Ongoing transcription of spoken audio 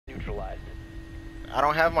I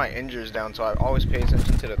don't have my injures down, so I always pay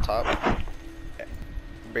attention to the top.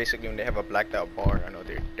 Basically, when they have a blacked out bar, I know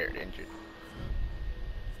they're injured.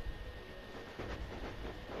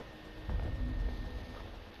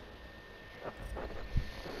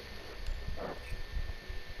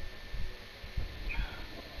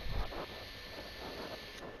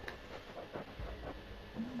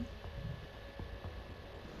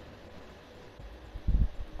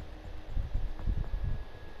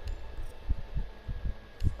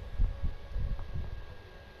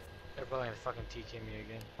 They're probably gonna fucking TK me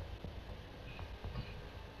again.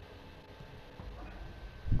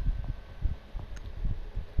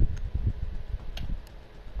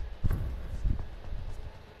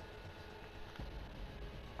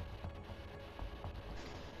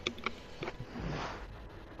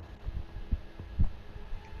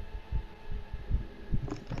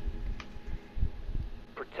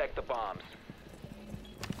 Protect the bombs.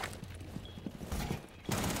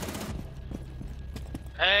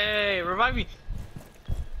 Hey, remind me!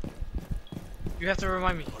 You have to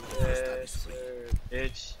remind me. Yes, sir,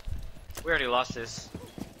 bitch. We already lost this.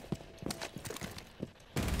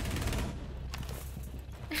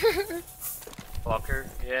 Fucker.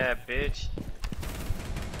 Yeah, bitch.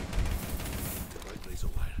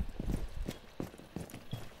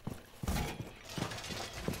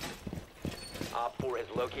 Op 4 has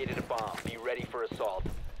located a bomb. Be ready for assault.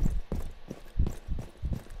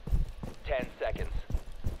 10 seconds.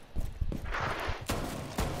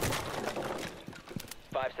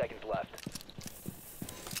 5 seconds left.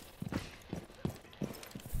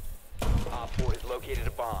 Op 4 has located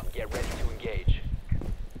a bomb. Get ready to engage.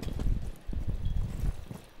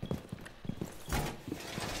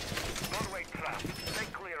 Runway trap. Stay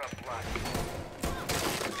clear of flash.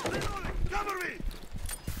 Cover me!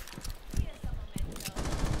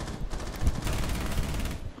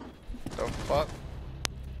 The fuck?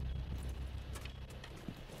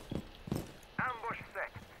 Ambush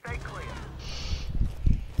set. Stay clear.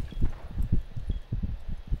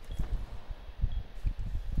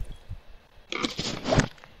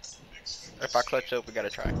 If I clutch up, we gotta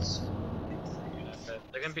try.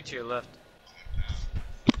 They're gonna be to your left.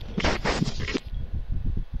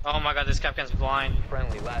 Oh my god, this Capcan's blind.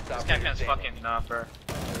 Friendly, last This operator Capcan's standing. fucking nah, bro.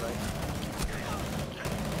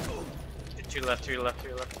 To your left, to your left, to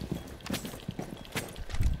your left.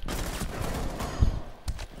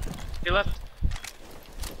 To your left.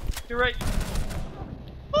 To your right.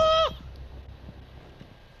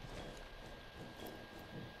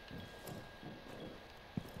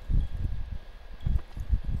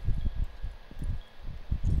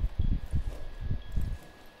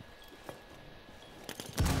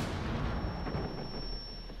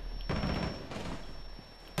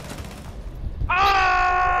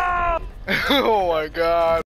 Ah! Oh my god.